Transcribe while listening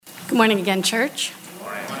Good morning again, church.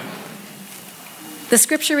 The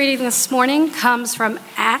scripture reading this morning comes from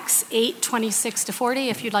Acts 8:26-40,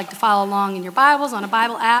 if you'd like to follow along in your Bibles on a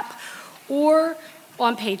Bible app or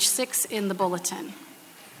on page 6 in the bulletin.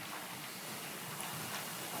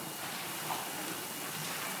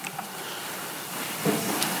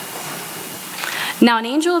 Now an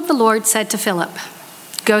angel of the Lord said to Philip,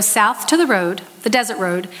 "Go south to the road, the desert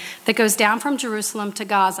road, that goes down from Jerusalem to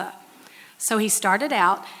Gaza." So he started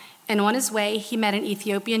out, and on his way he met an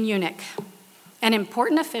Ethiopian eunuch, an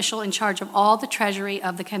important official in charge of all the treasury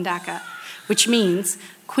of the Kandake, which means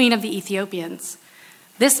Queen of the Ethiopians.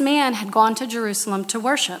 This man had gone to Jerusalem to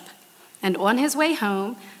worship, and on his way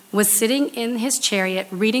home was sitting in his chariot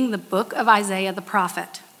reading the book of Isaiah the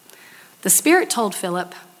prophet. The Spirit told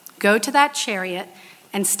Philip, "Go to that chariot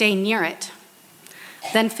and stay near it."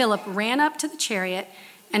 Then Philip ran up to the chariot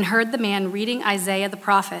and heard the man reading Isaiah the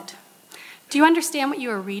prophet. "Do you understand what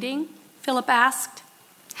you are reading?" Philip asked.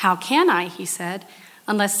 "How can I," he said,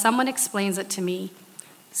 "unless someone explains it to me?"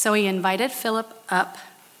 So he invited Philip up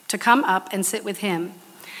to come up and sit with him.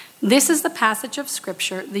 This is the passage of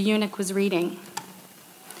scripture the eunuch was reading.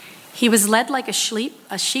 "He was led like a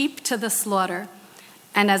sheep to the slaughter,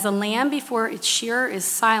 and as a lamb before its shearer is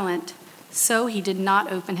silent, so he did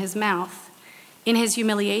not open his mouth. In his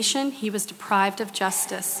humiliation, he was deprived of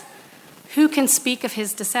justice. Who can speak of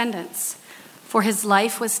his descendants? For his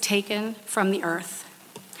life was taken from the earth."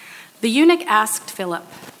 The eunuch asked Philip,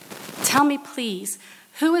 "Tell me, please,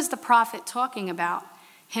 who is the prophet talking about,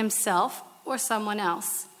 himself or someone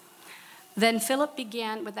else?" Then Philip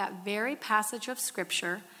began with that very passage of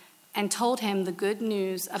scripture and told him the good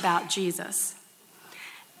news about Jesus.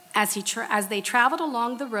 As they traveled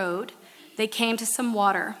along the road, they came to some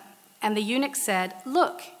water, and the eunuch said,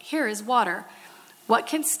 "Look, here is water. What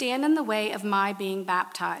can stand in the way of my being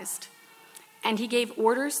baptized?" And he gave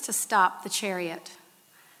orders to stop the chariot.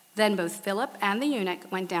 Then both Philip and the eunuch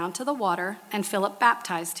went down to the water, and Philip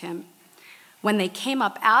baptized him. When they came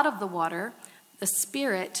up out of the water, the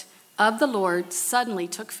Spirit of the Lord suddenly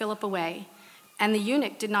took Philip away, and the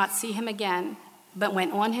eunuch did not see him again, but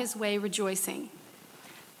went on his way rejoicing.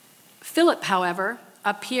 Philip, however,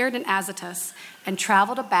 appeared in Azotus and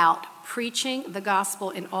traveled about, preaching the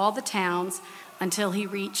gospel in all the towns until he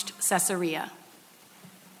reached Caesarea.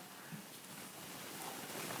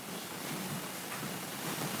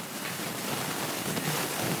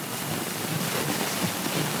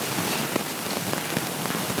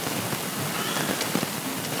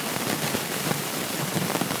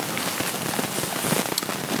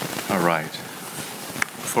 All right.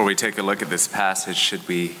 Before we take a look at this passage, should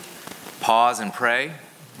we pause and pray?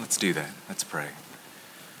 Let's do that. Let's pray.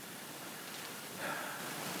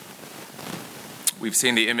 We've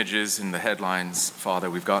seen the images in the headlines, Father.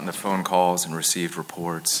 We've gotten the phone calls and received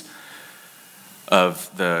reports of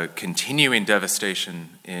the continuing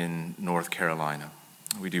devastation in North Carolina.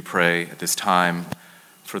 We do pray at this time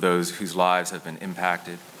for those whose lives have been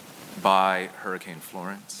impacted by Hurricane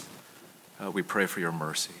Florence. We pray for your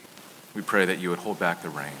mercy. We pray that you would hold back the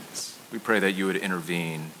reins. We pray that you would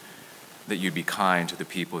intervene, that you'd be kind to the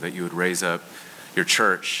people, that you would raise up your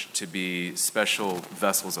church to be special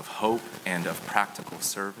vessels of hope and of practical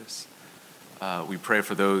service. We pray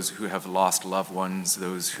for those who have lost loved ones,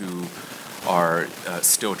 those who are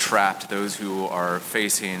still trapped, those who are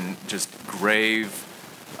facing just grave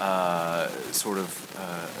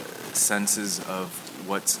senses of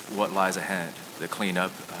what lies ahead, the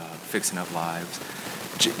cleanup, fixing up lives.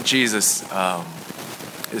 Jesus,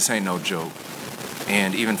 this ain't no joke.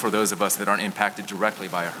 And even for those of us that aren't impacted directly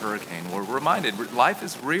by a hurricane, we're reminded life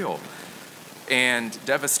is real and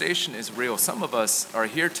devastation is real. Some of us are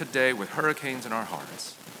here today with hurricanes in our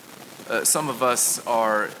hearts. Some of us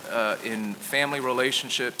are in family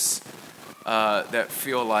relationships that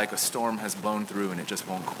feel like a storm has blown through and it just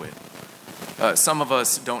won't quit. Some of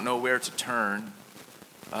us don't know where to turn.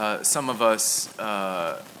 Some of us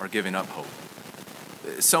are giving up hope.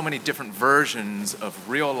 So many different versions of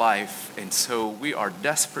real life, and so we are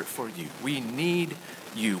desperate for you. We need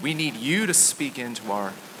you. We need you to speak into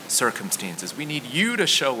our circumstances. We need you to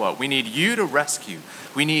show up. We need you to rescue.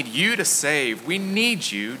 We need you to save. We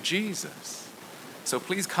need you, Jesus. So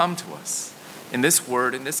please come to us in this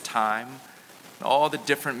word, in this time, in all the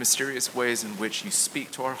different mysterious ways in which you speak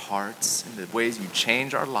to our hearts, in the ways you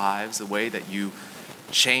change our lives, the way that you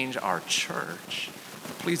change our church.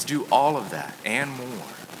 Please do all of that and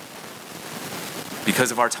more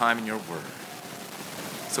because of our time in your word.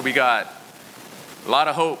 So we got a lot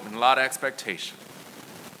of hope and a lot of expectation.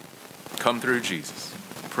 Come through Jesus.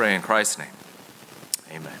 Pray in Christ's name.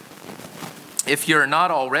 Amen. If you're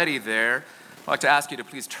not already there, I'd like to ask you to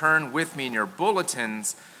please turn with me in your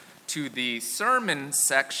bulletins to the sermon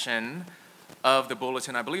section of the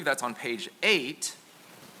bulletin. I believe that's on page 8.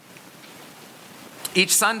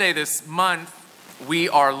 Each Sunday this month, we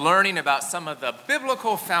are learning about some of the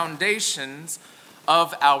biblical foundations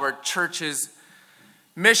of our church's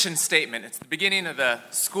mission statement. It's the beginning of the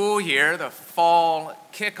school year, the fall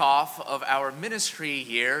kickoff of our ministry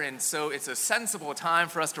year, and so it's a sensible time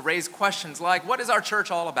for us to raise questions like, what is our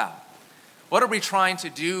church all about? What are we trying to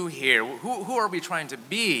do here? Who are we trying to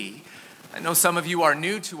be? I know some of you are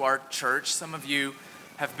new to our church. Some of you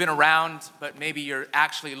have been around, but maybe you're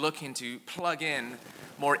actually looking to plug in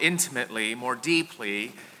more intimately, more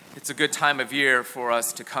deeply. It's a good time of year for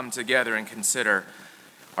us to come together and consider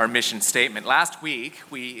our mission statement. Last week,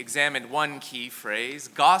 we examined one key phrase,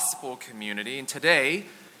 gospel community, and today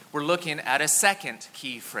we're looking at a second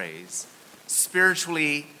key phrase,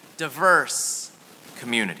 spiritually diverse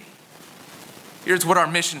community. Here's what our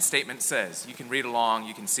mission statement says. You can read along,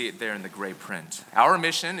 you can see it there in the gray print. Our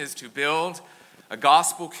mission is to build a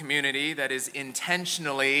gospel community that is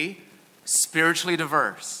intentionally spiritually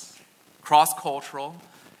diverse, cross-cultural,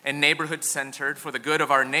 and neighborhood-centered for the good of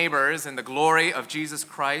our neighbors and the glory of Jesus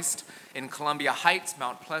Christ in Columbia Heights,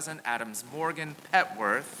 Mount Pleasant, Adams Morgan,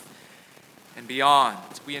 Petworth, and beyond.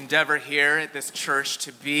 We endeavor here at this church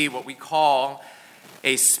to be what we call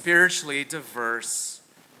a spiritually diverse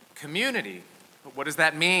community. But what does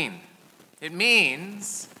that mean? It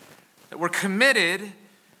means that we're committed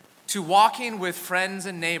to walking with friends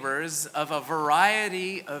and neighbors of a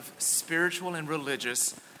variety of spiritual and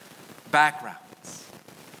religious backgrounds.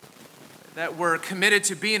 That we're committed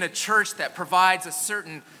to being a church that provides a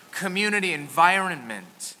certain community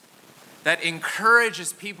environment that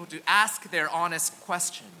encourages people to ask their honest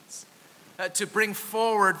questions, to bring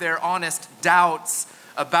forward their honest doubts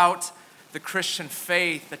about the Christian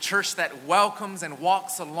faith, a church that welcomes and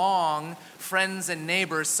walks along friends and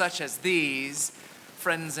neighbors such as these,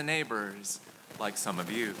 friends and neighbors like some of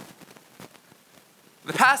you.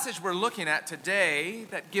 The passage we're looking at today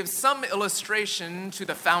that gives some illustration to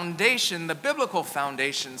the foundation, the biblical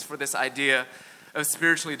foundations for this idea of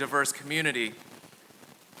spiritually diverse community,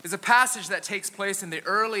 is a passage that takes place in the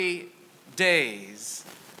early days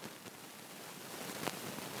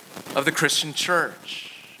of the Christian church,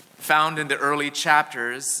 found in the early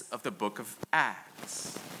chapters of the book of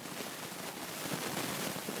Acts.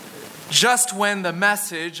 Just when the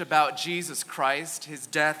message about Jesus Christ, his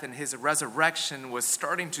death and his resurrection was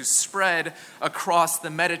starting to spread across the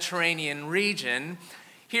Mediterranean region,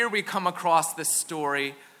 here we come across the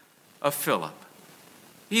story of Philip.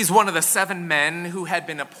 He's one of the 7 men who had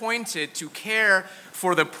been appointed to care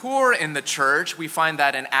for the poor in the church. We find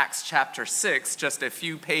that in Acts chapter 6, just a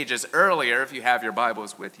few pages earlier, if you have your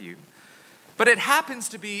Bibles with you. But it happens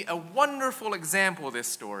to be a wonderful example, this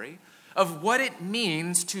story, of what it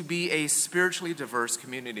means to be a spiritually diverse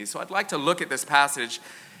community. So I'd like to look at this passage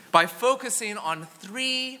by focusing on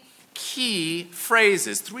 3 key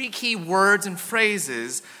phrases, 3 key words and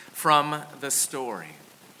phrases from the story.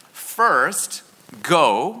 First,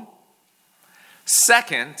 go.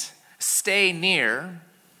 Second, stay near.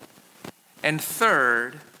 And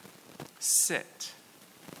third, sit.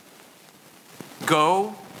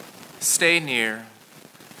 Go, stay near,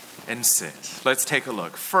 and sit. Let's take a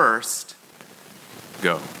look. First,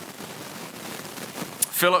 go.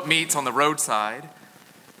 Philip meets on the roadside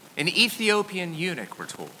an Ethiopian eunuch, we're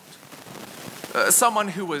told. Someone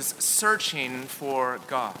who was searching for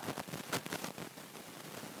God.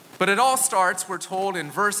 But it all starts, we're told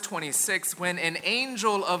in verse 26, when an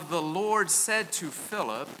angel of the Lord said to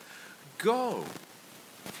Philip, go.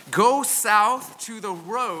 Go south to the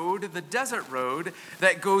road, the desert road,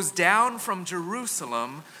 that goes down from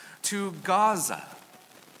Jerusalem to Gaza.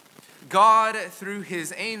 God, through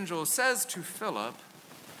his angel, says to Philip,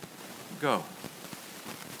 go.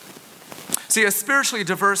 See, a spiritually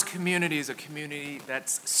diverse community is a community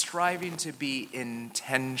that's striving to be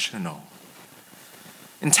intentional.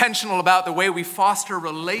 Intentional about the way we foster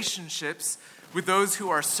relationships with those who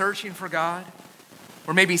are searching for God,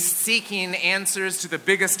 or maybe seeking answers to the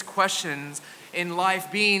biggest questions in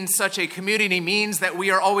life. Being such a community means that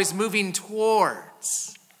we are always moving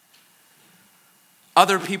towards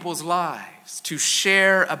other people's lives to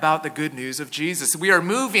share about the good news of Jesus. We are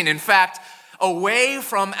moving, in fact, away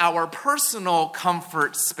from our personal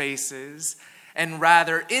comfort spaces and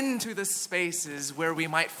rather into the spaces where we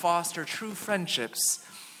might foster true friendships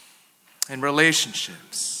and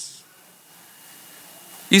relationships.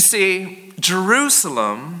 You see,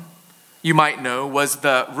 Jerusalem, you might know, was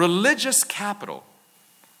the religious capital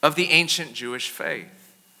of the ancient Jewish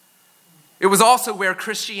faith. It was also where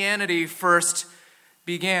Christianity first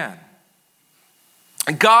began.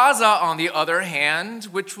 Gaza, on the other hand,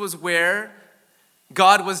 which was where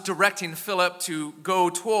God was directing Philip to go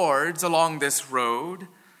towards along this road,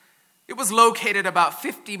 it was located about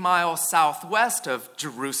 50 miles southwest of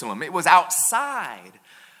Jerusalem. It was outside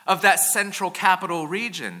of that central capital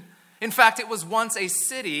region. In fact, it was once a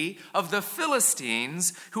city of the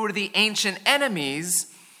Philistines, who were the ancient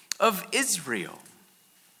enemies of Israel.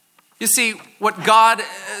 You see, what God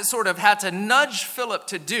sort of had to nudge Philip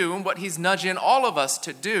to do, and what he's nudging all of us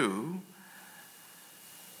to do,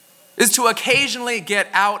 is to occasionally get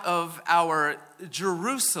out of our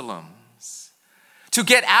Jerusalems, to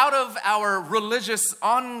get out of our religious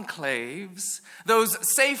enclaves, those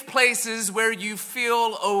safe places where you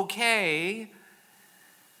feel okay,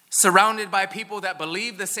 surrounded by people that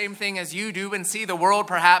believe the same thing as you do and see the world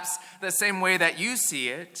perhaps the same way that you see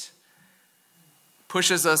it,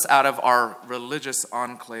 pushes us out of our religious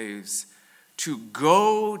enclaves to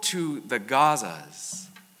go to the Gazas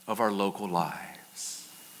of our local lives.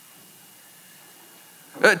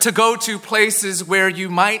 To go to places where you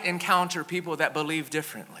might encounter people that believe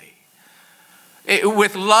differently.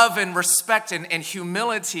 With love and respect and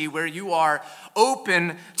humility, where you are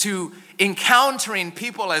open to encountering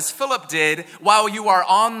people as Philip did while you are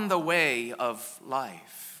on the way of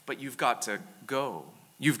life. But you've got to go.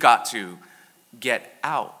 You've got to get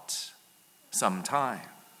out sometimes.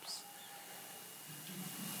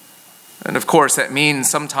 And of course, that means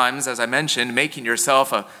sometimes, as I mentioned, making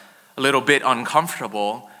yourself a little bit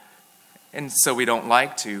uncomfortable. And so we don't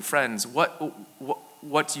like to. Friends,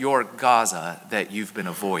 what's your Gaza that you've been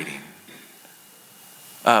avoiding?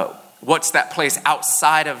 What's that place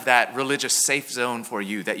outside of that religious safe zone for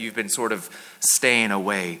you that you've been sort of staying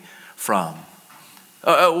away from?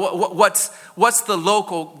 What's the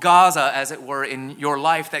local Gaza, as it were, in your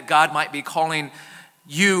life that God might be calling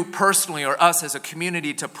you personally or us as a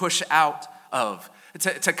community to push out of,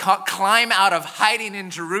 to climb out of hiding in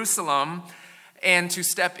Jerusalem and to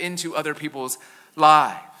step into other people's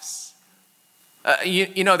lives?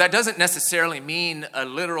 You know, that doesn't necessarily mean a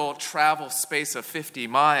literal travel space of 50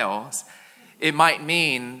 miles. It might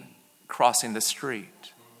mean crossing the street.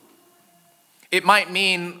 It might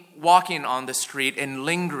mean walking on the street and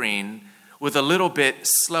lingering with a little bit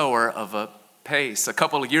slower of a pace. A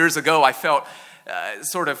couple of years ago, I felt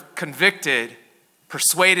sort of convicted,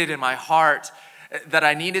 persuaded in my heart that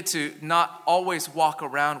I needed to not always walk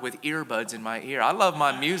around with earbuds in my ear. I love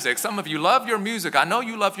my music. Some of you love your music. I know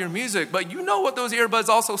you love your music, but you know what those earbuds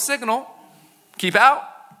also signal. Keep out.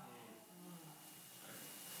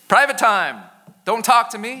 Private time. Don't talk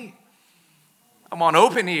to me. I'm on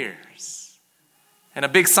open ears. And a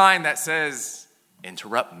big sign that says,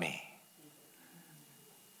 interrupt me.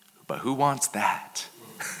 But who wants that?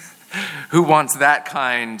 Who wants that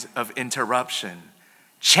kind of interruption?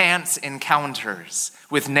 Chance encounters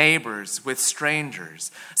with neighbors, with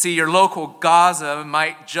strangers. See, your local Gaza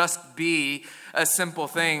might just be a simple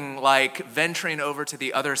thing like venturing over to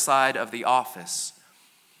the other side of the office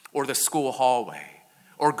or the school hallway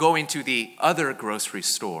or going to the other grocery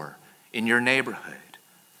store in your neighborhood.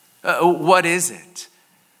 What is it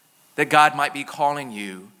that God might be calling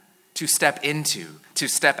you to step into, to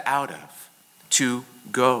step out of, to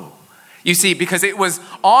go? You see, because it was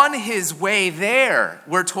on his way there,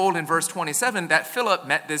 we're told in verse 27, that Philip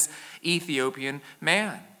met this Ethiopian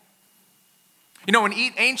man. You know, in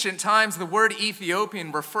ancient times, the word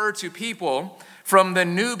Ethiopian referred to people from the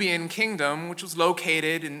Nubian kingdom, which was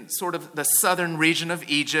located in sort of the southern region of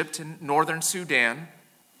Egypt and northern Sudan.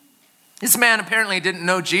 This man apparently didn't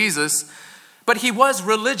know Jesus, but he was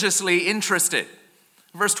religiously interested.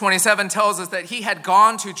 Verse 27 tells us that he had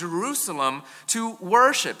gone to Jerusalem to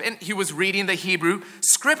worship, and he was reading the Hebrew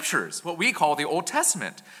scriptures, what we call the Old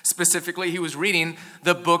Testament. Specifically, he was reading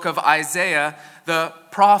the book of Isaiah, the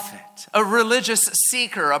prophet, a religious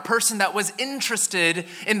seeker, a person that was interested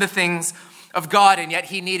in the things of God, and yet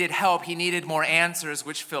he needed help. He needed more answers,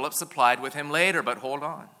 which Philip supplied with him later. But hold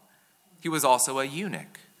on, he was also a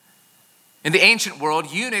eunuch. In the ancient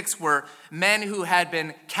world, eunuchs were men who had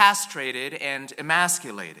been castrated and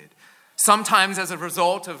emasculated, sometimes as a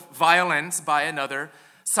result of violence by another,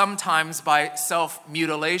 sometimes by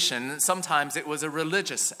self-mutilation, sometimes it was a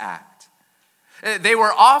religious act. They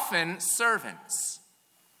were often servants,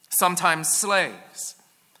 sometimes slaves.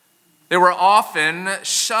 They were often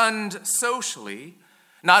shunned socially,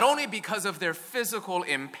 not only because of their physical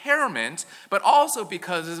impairment, but also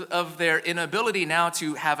because of their inability now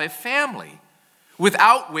to have a family,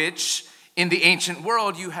 without which, in the ancient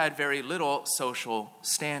world, you had very little social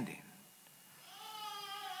standing.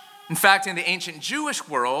 In fact, in the ancient Jewish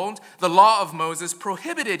world, the law of Moses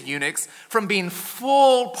prohibited eunuchs from being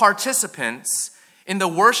full participants in the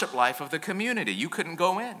worship life of the community. You couldn't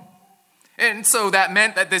go in. And so that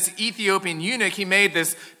meant that this Ethiopian eunuch, he made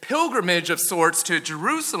this pilgrimage of sorts to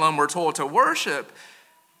Jerusalem, we're told, to worship.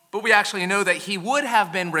 But we actually know that he would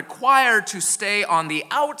have been required to stay on the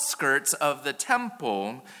outskirts of the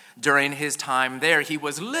temple during his time there. He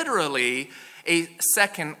was literally a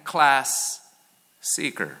second-class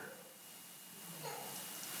seeker.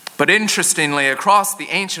 But interestingly, across the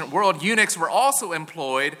ancient world, eunuchs were also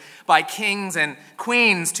employed by kings and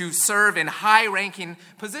queens to serve in high-ranking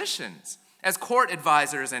positions as court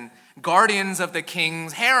advisors and guardians of the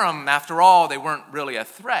king's harem. After all, they weren't really a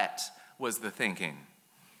threat, was the thinking.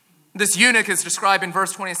 This eunuch is described in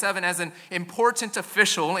verse 27 as an important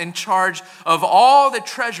official in charge of all the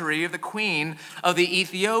treasury of the queen of the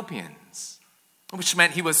Ethiopians, which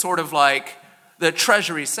meant he was sort of like the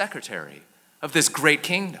treasury secretary of this great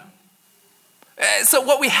kingdom. So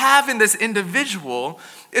what we have in this individual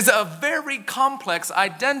is a very complex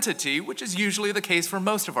identity, which is usually the case for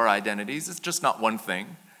most of our identities. It's just not one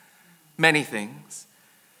thing, many things.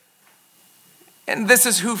 And this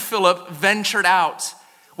is who Philip ventured out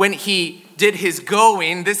when he did his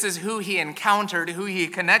going. This is who he encountered, who he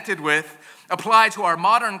connected with. Applied to our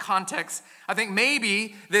modern context, I think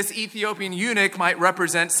maybe this Ethiopian eunuch might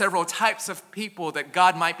represent several types of people that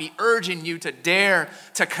God might be urging you to dare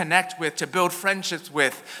to connect with, to build friendships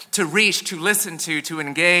with, to reach, to listen to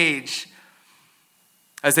engage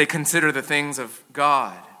as they consider the things of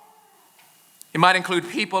God. It might include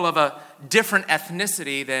people of a different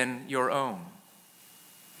ethnicity than your own.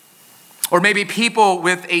 Or maybe people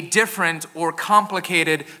with a different or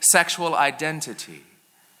complicated sexual identity.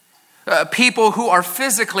 People who are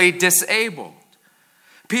physically disabled.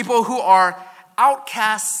 People who are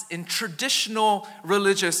outcasts in traditional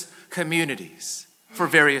religious communities for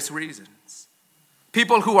various reasons.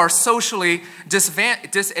 People who are socially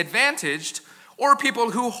disadvantaged, or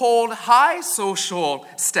people who hold high social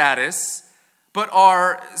status but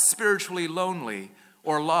are spiritually lonely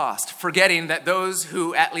or lost, forgetting that those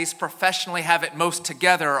who at least professionally have it most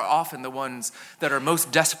together are often the ones that are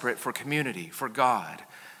most desperate for community, for God,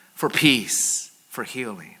 for peace, for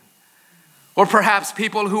healing. Or perhaps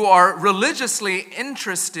people who are religiously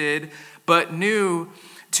interested but new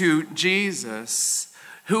to Jesus.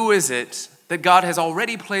 Who is it that God has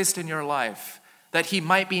already placed in your life that he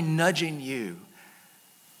might be nudging you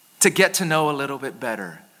to get to know a little bit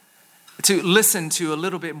better, to listen to a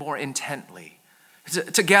little bit more intently,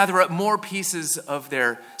 to gather up more pieces of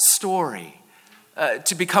their story,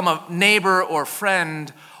 to become a neighbor or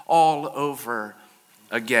friend all over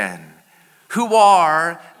again? Who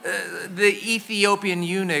are the Ethiopian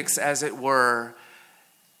eunuchs, as it were,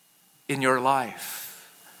 in your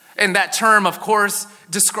life? And that term, of course,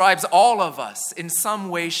 describes all of us in some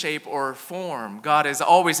way, shape, or form. God is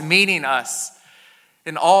always meeting us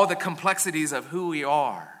in all the complexities of who we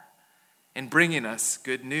are and bringing us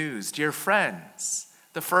good news. Dear friends,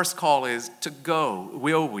 the first call is to go.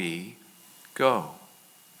 Will we go?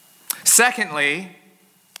 Secondly,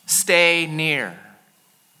 stay near.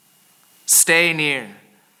 Stay near.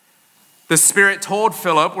 The Spirit told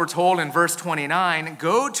Philip, we're told in verse 29,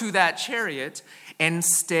 go to that chariot and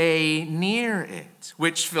stay near it,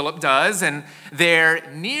 which Philip does. And there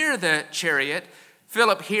near the chariot,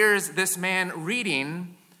 Philip hears this man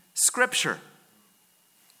reading Scripture.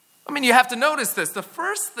 I mean, you have to notice this. The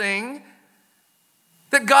first thing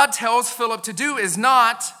that God tells Philip to do is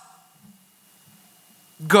not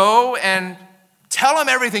go and tell him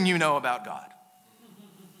everything you know about God.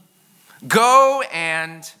 Go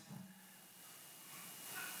and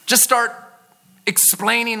just start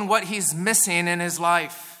explaining what he's missing in his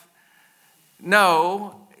life.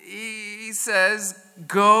 No, he says,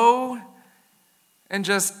 go and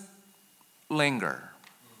just linger.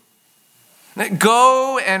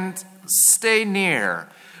 Go and stay near.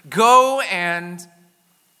 Go and,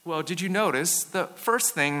 well, did you notice the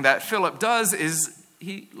first thing that Philip does is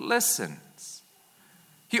he listens.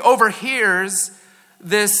 He overhears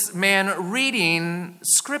this man reading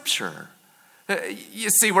Scripture. You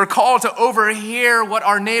see, we're called to overhear what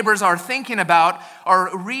our neighbors are thinking about,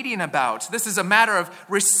 are reading about. This is a matter of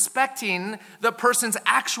respecting the person's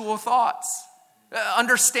actual thoughts,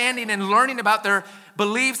 understanding and learning about their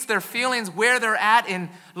beliefs, their feelings, where they're at in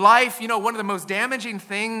life. You know, one of the most damaging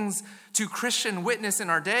things to Christian witness in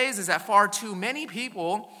our days is that far too many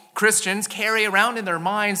people, Christians, carry around in their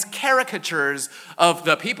minds caricatures of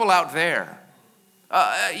the people out there.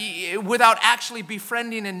 Without actually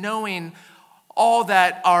befriending and knowing all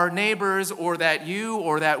that our neighbors or that you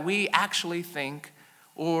or that we actually think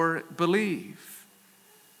or believe.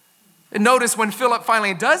 And notice when Philip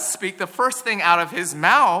finally does speak, the first thing out of his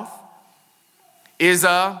mouth is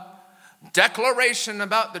a declaration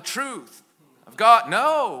about the truth of God.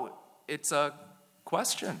 No, it's a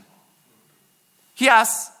question. He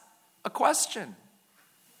asks a question.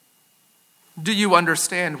 Do you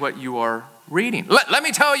understand what you are reading? Let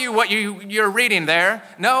me tell you what you're reading there.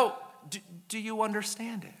 No, do you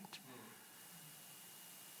understand it?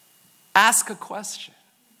 Ask a question.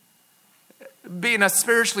 Being a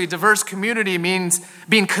spiritually diverse community means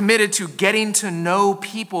being committed to getting to know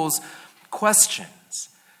people's questions,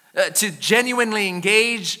 to genuinely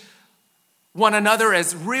engage one another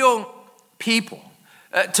as real people,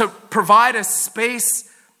 to provide a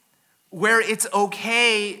space where it's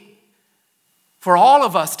okay for all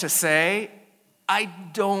of us to say, I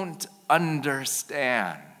don't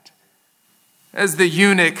understand. As the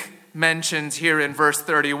eunuch mentions here in verse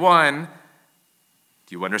 31,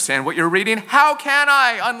 do you understand what you're reading? How can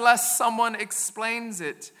I unless someone explains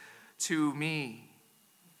it to me?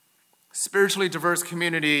 Spiritually diverse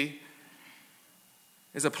community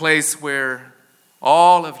is a place where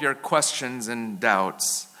all of your questions and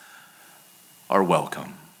doubts are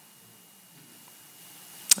welcome.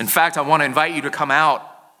 In fact, I want to invite you to come out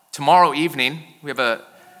tomorrow evening. We have a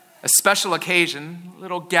special occasion, a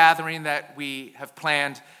little gathering that we have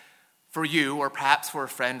planned for you or perhaps for a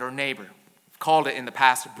friend or neighbor. We've called it in the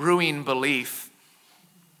past Brewing Belief.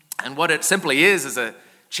 And what it simply is a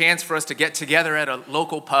chance for us to get together at a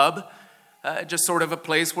local pub, just sort of a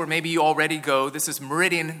place where maybe you already go. This is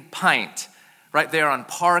Meridian Pint, right there on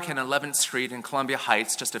Park and 11th Street in Columbia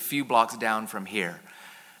Heights, just a few blocks down from here.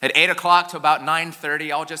 At 8 o'clock to about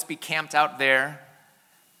 9:30, I'll just be camped out there,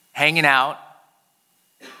 hanging out,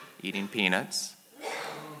 eating peanuts.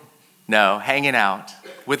 No, hanging out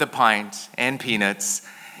with a pint and peanuts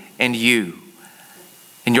and you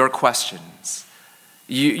and your questions,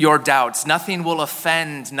 your doubts. Nothing will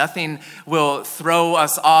offend, nothing will throw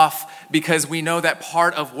us off, because we know that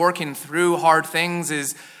part of working through hard things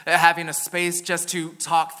is having a space just to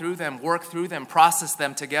talk through them, work through them, process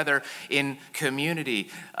them together in community.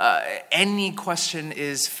 Any question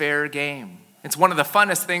is fair game. It's one of the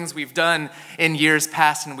funnest things we've done in years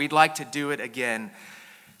past, and we'd like to do it again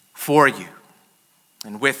for you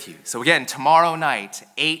and with you. So again, tomorrow night,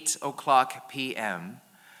 8 o'clock p.m.,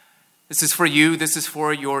 this is for you, this is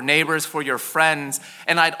for your neighbors, for your friends.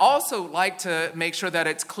 And I'd also like to make sure that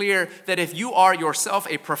it's clear that if you are yourself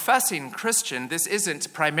a professing Christian, this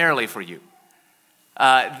isn't primarily for you.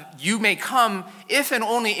 You may come if and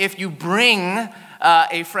only if you bring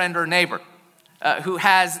a friend or neighbor who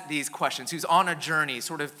has these questions, who's on a journey,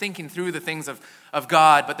 sort of thinking through the things of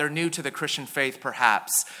God, but they're new to the Christian faith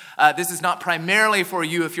perhaps. This is not primarily for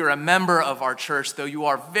you if you're a member of our church, though you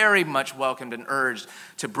are very much welcomed and urged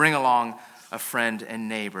to bring along a friend and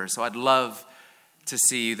neighbor. So I'd love to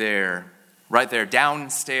see you there, right there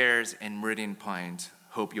downstairs in Meridian Pint.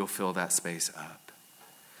 Hope you'll fill that space up.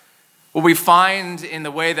 What we find in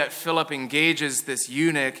the way that Philip engages this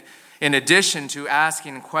eunuch, in addition to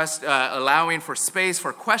allowing for space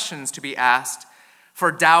for questions to be asked,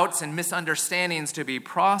 for doubts and misunderstandings to be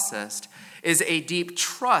processed, is a deep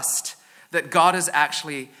trust that God is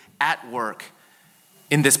actually at work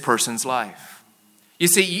in this person's life. You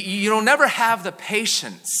see, you'll never have the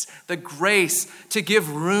patience, the grace to give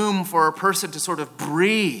room for a person to sort of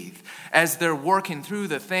breathe as they're working through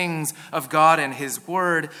the things of God and His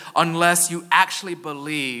Word, unless you actually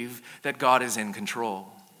believe that God is in control.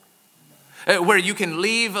 Where you can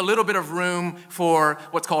leave a little bit of room for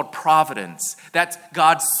what's called providence. That's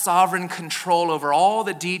God's sovereign control over all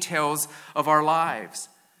the details of our lives.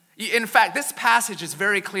 In fact, this passage is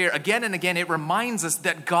very clear. Again and again, it reminds us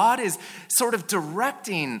that God is sort of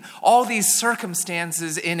directing all these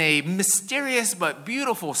circumstances in a mysterious but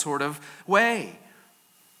beautiful sort of way.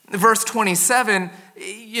 Verse 27,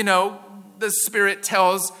 the Spirit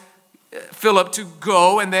tells Philip to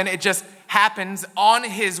go, and then it just happens on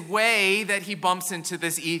his way that he bumps into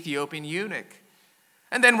this Ethiopian eunuch.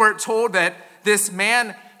 And then we're told that this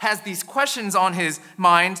man has these questions on his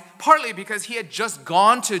mind, partly because he had just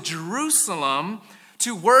gone to Jerusalem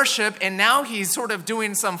to worship, and now he's sort of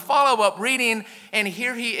doing some follow-up reading, and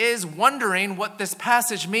here he is wondering what this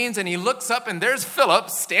passage means, and he looks up, and there's Philip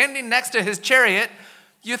standing next to his chariot.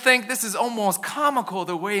 You think this is almost comical,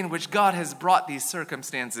 the way in which God has brought these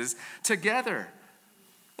circumstances together.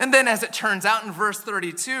 And then, as it turns out in verse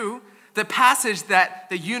 32, the passage that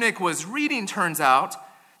the eunuch was reading turns out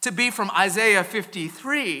to be from Isaiah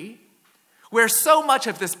 53, where so much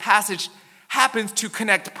of this passage happens to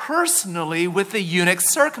connect personally with the eunuch's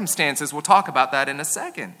circumstances. We'll talk about that in a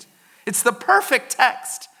second. It's the perfect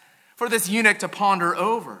text for this eunuch to ponder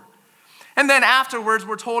over. And then afterwards,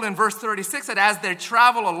 we're told in verse 36 that as they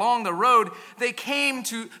travel along the road, they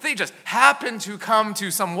just happened to come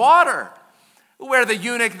to some water, where the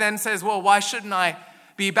eunuch then says, well, why shouldn't I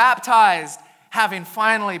be baptized, having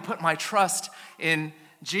finally put my trust in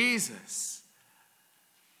Jesus?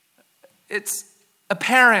 It's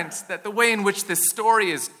apparent that the way in which this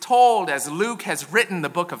story is told, as Luke has written the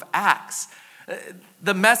book of Acts,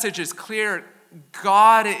 the message is clear.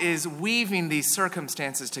 God is weaving these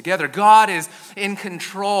circumstances together. God is in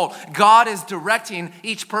control. God is directing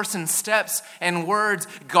each person's steps and words.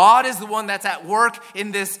 God is the one that's at work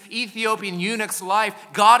in this Ethiopian eunuch's life.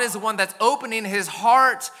 God is the one that's opening his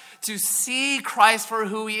heart to see Christ for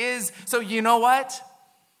who he is. So you know what?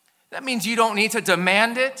 That means you don't need to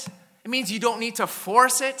demand it. It means you don't need to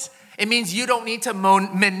force it. It means you don't need to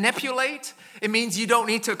manipulate. It means you don't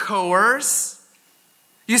need to coerce.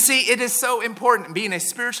 You see, it is so important. Being a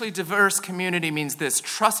spiritually diverse community means this: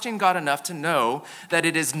 trusting God enough to know that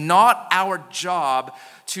it is not our job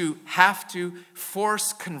to have to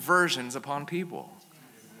force conversions upon people.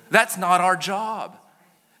 That's not our job.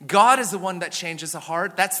 God is the one that changes the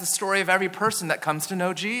heart. That's the story of every person that comes to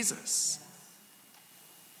know Jesus.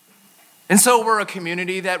 And so we're a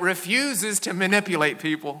community that refuses to manipulate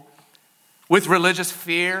people with religious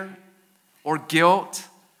fear or guilt,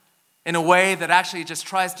 in a way that actually just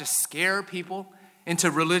tries to scare people into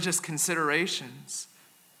religious considerations.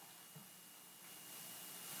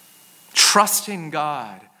 Trusting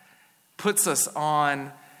God puts us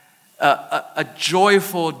on a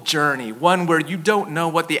joyful journey, one where you don't know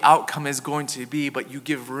what the outcome is going to be, but you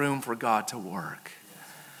give room for God to work.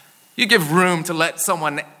 You give room to let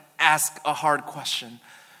someone ask a hard question,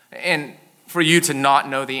 and for you to not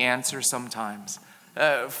know the answer sometimes.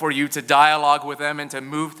 For you to dialogue with them and to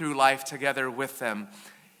move through life together with them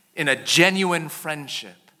in a genuine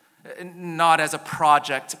friendship, not as a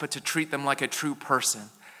project, but to treat them like a true person.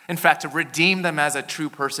 In fact, to redeem them as a true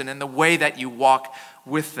person in the way that you walk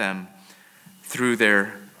with them through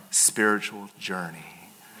their spiritual journey.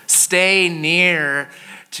 Stay near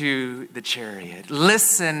to the chariot.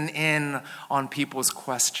 Listen in on people's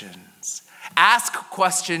questions. Ask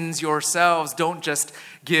questions yourselves. Don't just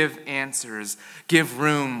give answers. Give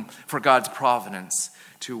room for God's providence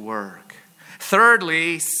to work.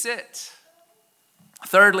 Thirdly, sit.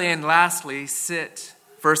 Thirdly and lastly, sit.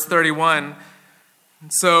 Verse 31.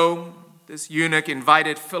 And so this eunuch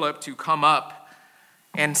invited Philip to come up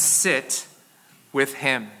and sit with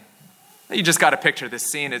him. You just got to picture this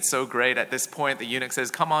scene. It's so great. At this point, the eunuch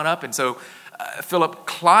says, come on up. And so Philip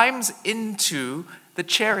climbs into the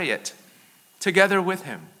chariot together with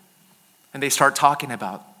him. And they start talking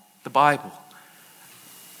about the Bible.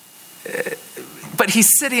 But he's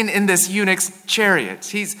sitting in this eunuch's chariot.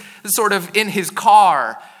 He's sort of in his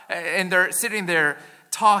car, and they're sitting there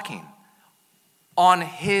talking on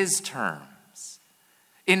his terms,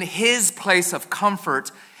 in his place of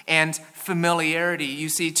comfort and familiarity. You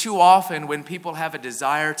see, too often when people have a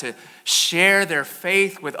desire to share their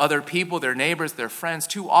faith with other people, their neighbors, their friends,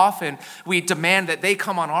 too often we demand that they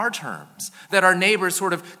come on our terms, that our neighbors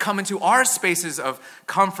sort of come into our spaces of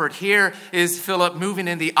comfort. Here is Philip moving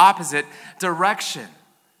in the opposite direction,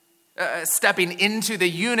 stepping into the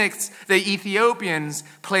eunuch's, the Ethiopian's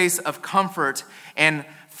place of comfort and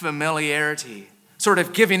familiarity, sort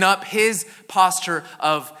of giving up his posture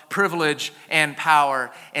of privilege and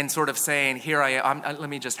power and sort of saying, here I am, let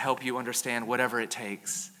me just help you understand whatever it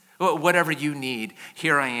takes. Whatever you need,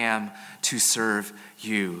 here I am to serve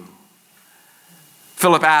you.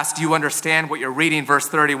 Philip asked, do you understand what you're reading? Verse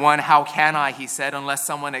 31, how can I, he said, unless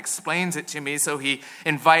someone explains it to me. So he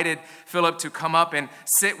invited Philip to come up and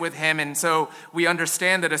sit with him. And so we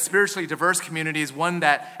understand that a spiritually diverse community is one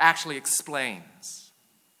that actually explains,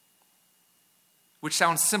 which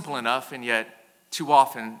sounds simple enough, and yet too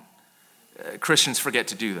often Christians forget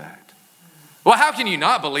to do that. Well, how can you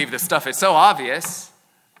not believe this stuff? It's so obvious.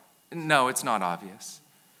 No, it's not obvious.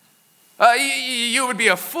 You would be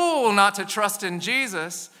a fool not to trust in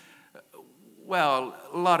Jesus. Well,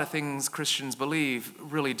 a lot of things Christians believe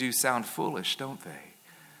really do sound foolish, don't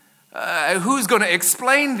they? Who's going to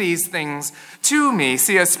explain these things to me?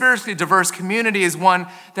 See, a spiritually diverse community is one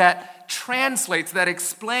that translates, that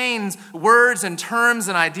explains words and terms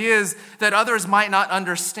and ideas that others might not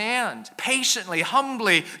understand, patiently,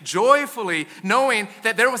 humbly, joyfully, knowing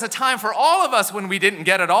that there was a time for all of us when we didn't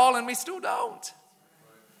get it all, and we still don't.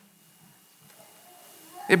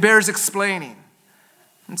 It bears explaining.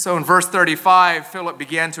 And so in verse 35, Philip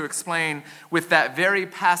began to explain with that very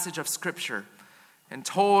passage of Scripture and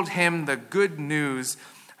told him the good news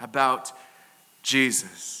about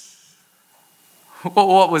Jesus.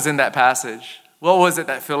 What was in that passage? What was it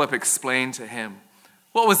that Philip explained to him?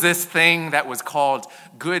 What was this thing that was called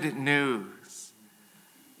good news?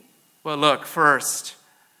 Well, look, first,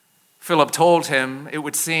 Philip told him, it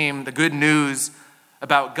would seem, the good news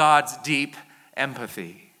about God's deep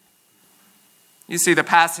empathy. You see, the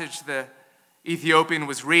passage the Ethiopian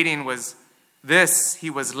was reading was this: he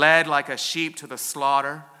was led like a sheep to the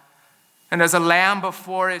slaughter, and as a lamb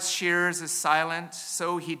before its shearers is silent,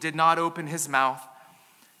 so he did not open his mouth.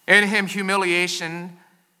 In his humiliation,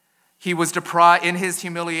 he was deprived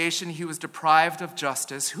of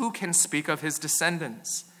justice. Who can speak of his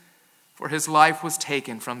descendants? For his life was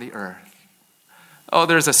taken from the earth. Oh,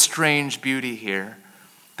 there's a strange beauty here,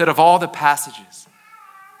 that of all the passages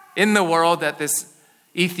in the world that this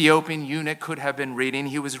Ethiopian eunuch could have been reading,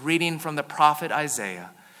 he was reading from the prophet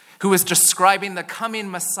Isaiah, who was describing the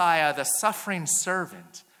coming Messiah, the suffering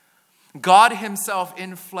servant, God himself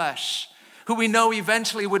in flesh, who we know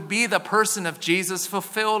eventually would be the person of Jesus,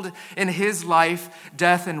 fulfilled in his life,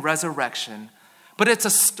 death, and resurrection. But it's a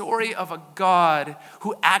story of a God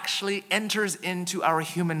who actually enters into our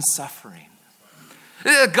human suffering.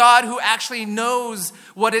 A God who actually knows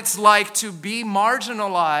what it's like to be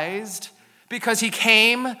marginalized, because he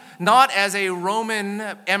came not as a Roman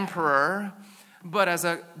emperor, but as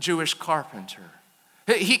a Jewish carpenter.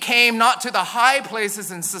 He came not to the high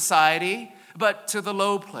places in society, but to the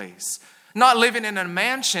low place. Not living in a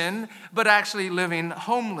mansion, but actually living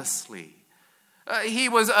homelessly. He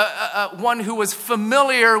was one who was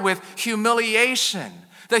familiar with humiliation,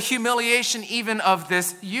 the humiliation even of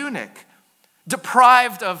this eunuch,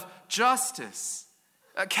 deprived of justice,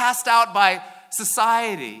 cast out by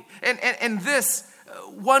society. And this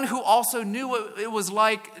one who also knew what it was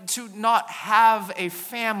like to not have a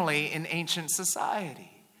family in ancient society.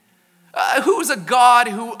 Who's a God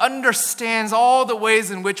who understands all the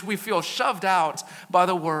ways in which we feel shoved out by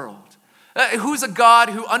the world? Who's a God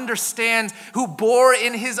who understands, who bore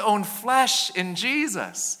in his own flesh in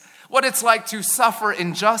Jesus what it's like to suffer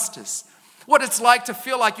injustice, what it's like to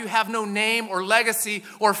feel like you have no name or legacy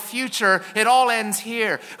or future, it all ends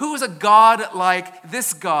here. Who is a God like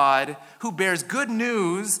this God who bears good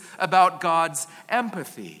news about God's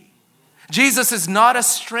empathy? Jesus is not a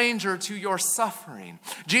stranger to your suffering.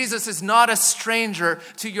 Jesus is not a stranger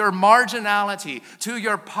to your marginality, to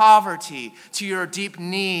your poverty, to your deep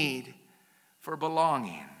need for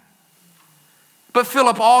belonging. But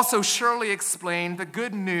Philip also surely explained the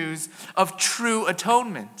good news of true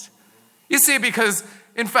atonement. You see, because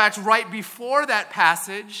in fact, right before that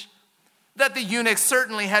passage that the eunuch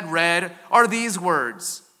certainly had read are these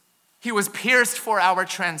words: he was pierced for our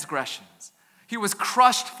transgressions. He was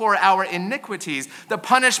crushed for our iniquities. The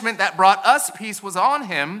punishment that brought us peace was on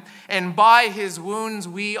him, and by his wounds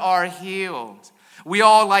we are healed. We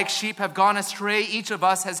all, like sheep, have gone astray. Each of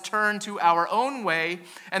us has turned to our own way,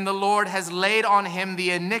 and the Lord has laid on him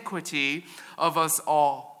the iniquity of us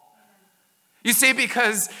all. You see,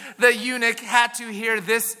 because the eunuch had to hear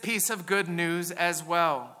this piece of good news as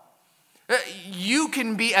well. You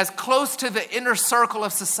can be as close to the inner circle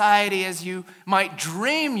of society as you might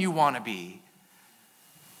dream you want to be.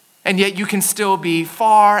 And yet you can still be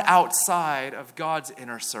far outside of God's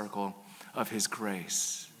inner circle of his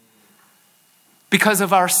grace. Because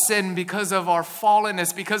of our sin, because of our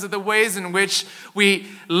fallenness, because of the ways in which we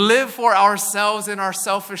live for ourselves in our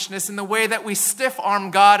selfishness, in the way that we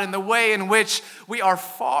stiff-arm God, in the way in which we are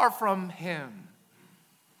far from him.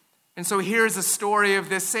 And so here's the story of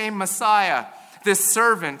this same Messiah, this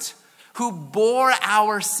servant who bore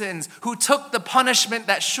our sins, who took the punishment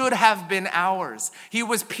that should have been ours. He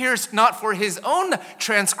was pierced not for his own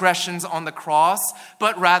transgressions on the cross,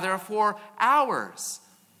 but rather for ours.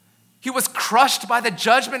 He was crushed by the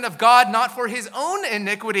judgment of God, not for his own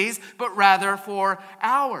iniquities, but rather for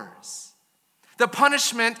ours. The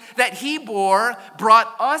punishment that he bore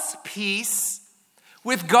brought us peace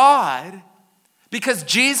with God because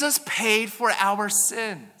Jesus paid for our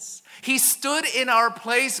sins. He stood in our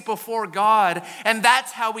place before God, and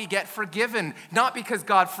that's how we get forgiven. Not because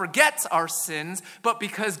God forgets our sins, but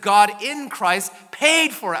because God in Christ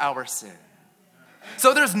paid for our sin.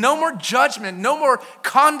 So there's no more judgment, no more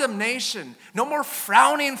condemnation, no more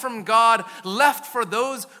frowning from God left for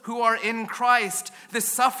those who are in Christ, the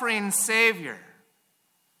suffering Savior,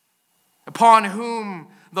 upon whom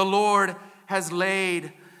the Lord has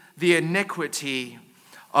laid the iniquity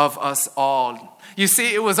of us all. You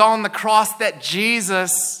see, it was on the cross that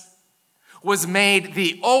Jesus was made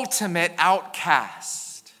the ultimate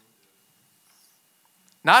outcast.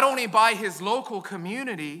 Not only by his local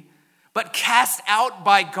community, but cast out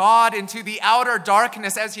by God into the outer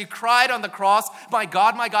darkness as he cried on the cross, my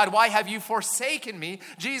God, why have you forsaken me?"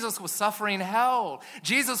 Jesus was suffering hell.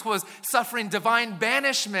 Jesus was suffering divine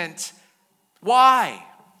banishment. Why?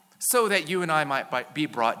 So that you and I might be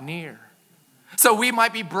brought near. So we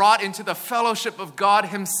might be brought into the fellowship of God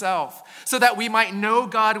himself. So that we might know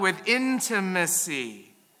God with intimacy.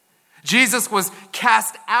 Jesus was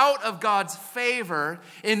cast out of God's favor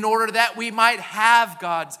in order that we might have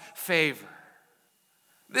God's favor.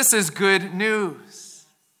 This is good news.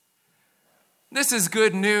 This is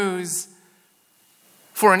good news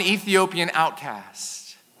for an Ethiopian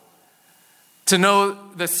outcast. To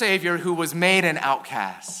know the Savior who was made an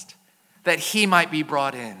outcast, that he might be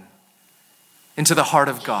brought into the heart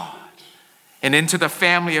of God and into the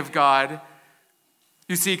family of God.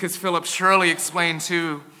 You see, because Philip surely explained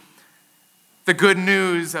too the good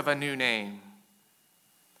news of a new name.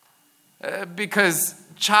 Because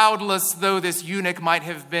childless though this eunuch might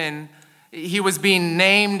have been, he was being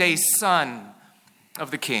named a son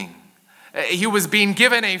of the king. He was being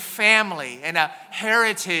given a family and a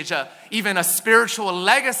heritage, even a spiritual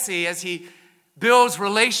legacy as he builds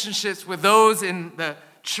relationships with those in the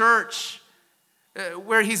church,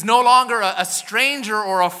 where he's no longer a stranger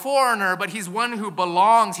or a foreigner, but he's one who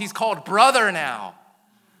belongs. He's called brother now.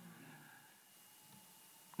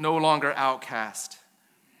 No longer outcast,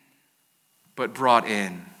 but brought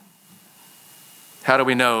in. How do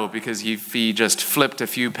we know? Because if you just flipped a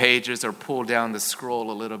few pages or pulled down the scroll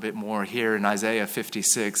a little bit more here in Isaiah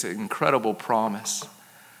 56, an incredible promise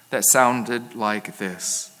that sounded like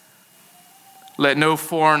this. "Let no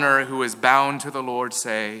foreigner who is bound to the Lord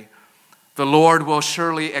say, 'The Lord will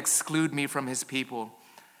surely exclude me from his people.'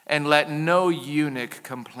 And let no eunuch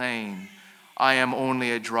complain, 'I am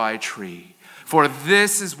only a dry tree.' For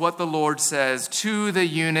this is what the Lord says, 'To the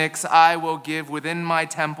eunuchs I will give within my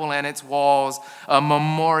temple and its walls a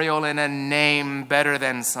memorial and a name better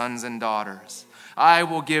than sons and daughters. I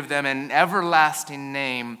will give them an everlasting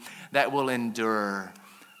name that will endure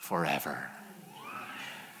forever.'"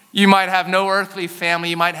 You might have no earthly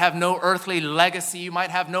family, you might have no earthly legacy, you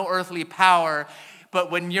might have no earthly power, but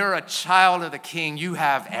when you're a child of the King, you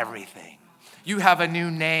have everything. You have a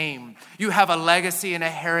new name. You have a legacy and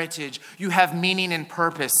a heritage. You have meaning and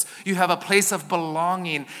purpose. You have a place of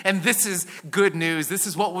belonging. And this is good news. This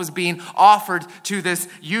is what was being offered to this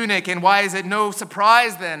eunuch. And why is it no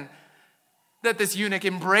surprise then that this eunuch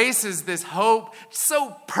embraces this hope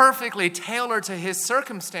so perfectly tailored to his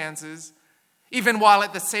circumstances, even while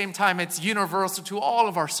at the same time it's universal to all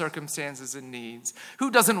of our circumstances and needs?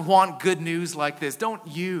 Who doesn't want good news like this? Don't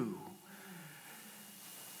you?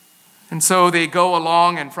 And so they go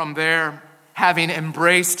along, and from there, having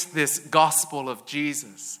embraced this gospel of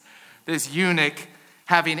Jesus, this eunuch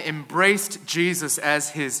having embraced Jesus as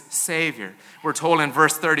his Savior, we're told in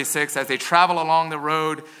verse 36, as they travel along the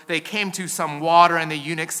road, they came to some water, and the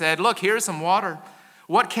eunuch said, "Look, here's some water.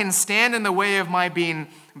 What can stand in the way of my being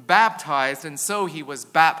baptized?" And so he was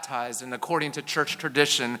baptized, and according to church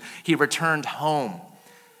tradition, he returned home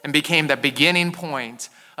and became the beginning point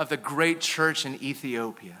of the great church in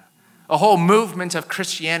Ethiopia. A whole movement of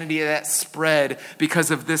Christianity that spread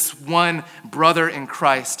because of this one brother in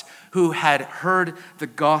Christ who had heard the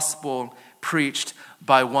gospel preached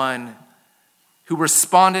by one who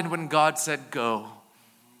responded when God said go,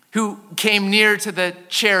 who came near to the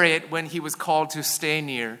chariot when he was called to stay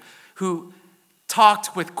near, who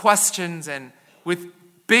talked with questions and with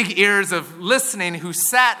big ears of listening, who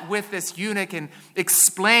sat with this eunuch and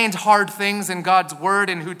explained hard things in God's word,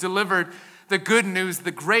 and who delivered the good news,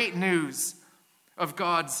 the great news of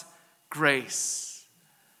God's grace.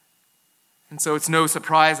 And so it's no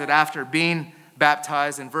surprise that after being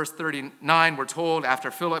baptized, in verse 39, we're told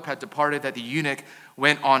after Philip had departed that the eunuch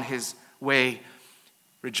went on his way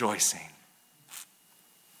rejoicing.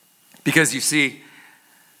 Because you see,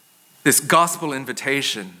 this gospel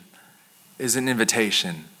invitation is an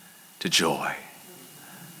invitation to joy.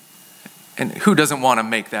 And who doesn't want to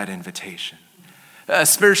make that invitation? A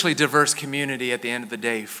spiritually diverse community, at the end of the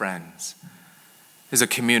day, friends, is a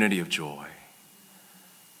community of joy.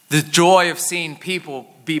 The joy of seeing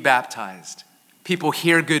people be baptized, people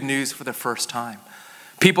hear good news for the first time,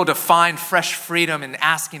 people to find fresh freedom in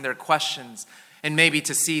asking their questions, and maybe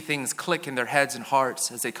to see things click in their heads and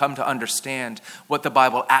hearts as they come to understand what the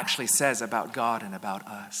Bible actually says about God and about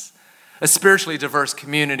us. A spiritually diverse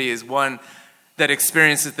community is one that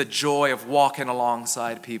experiences the joy of walking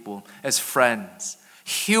alongside people as friends,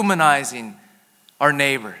 humanizing our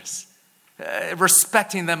neighbors,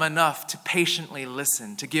 respecting them enough to patiently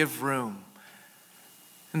listen, to give room,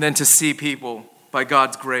 and then to see people by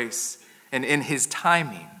God's grace and in his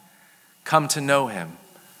timing come to know him,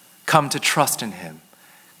 come to trust in him,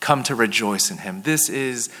 come to rejoice in him. This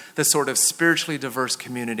is the sort of spiritually diverse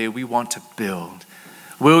community we want to build.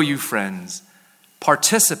 Will you, friends,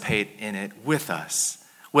 participate in it with us?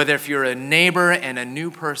 Whether if you're a neighbor and a new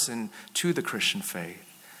person to the Christian faith,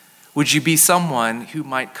 would you be someone who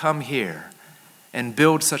might come here and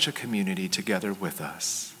build such a community together with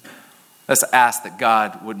us? Let's ask that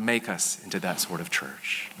God would make us into that sort of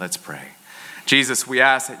church. Let's pray. Jesus, we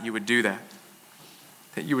ask that you would do that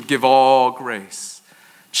you would give all grace,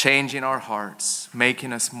 changing our hearts,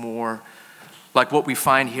 making us more like what we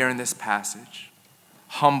find here in this passage: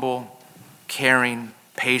 humble, caring,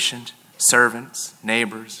 patient servants,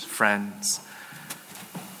 neighbors, friends.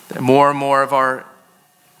 That more and more of our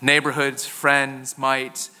neighborhoods, friends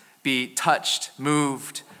might be touched,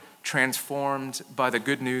 moved, transformed by the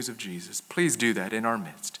good news of Jesus. Please do that in our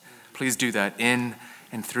midst. Please do that in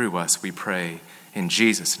and through us, we pray in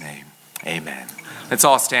Jesus' name. Amen. Let's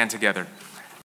all stand together.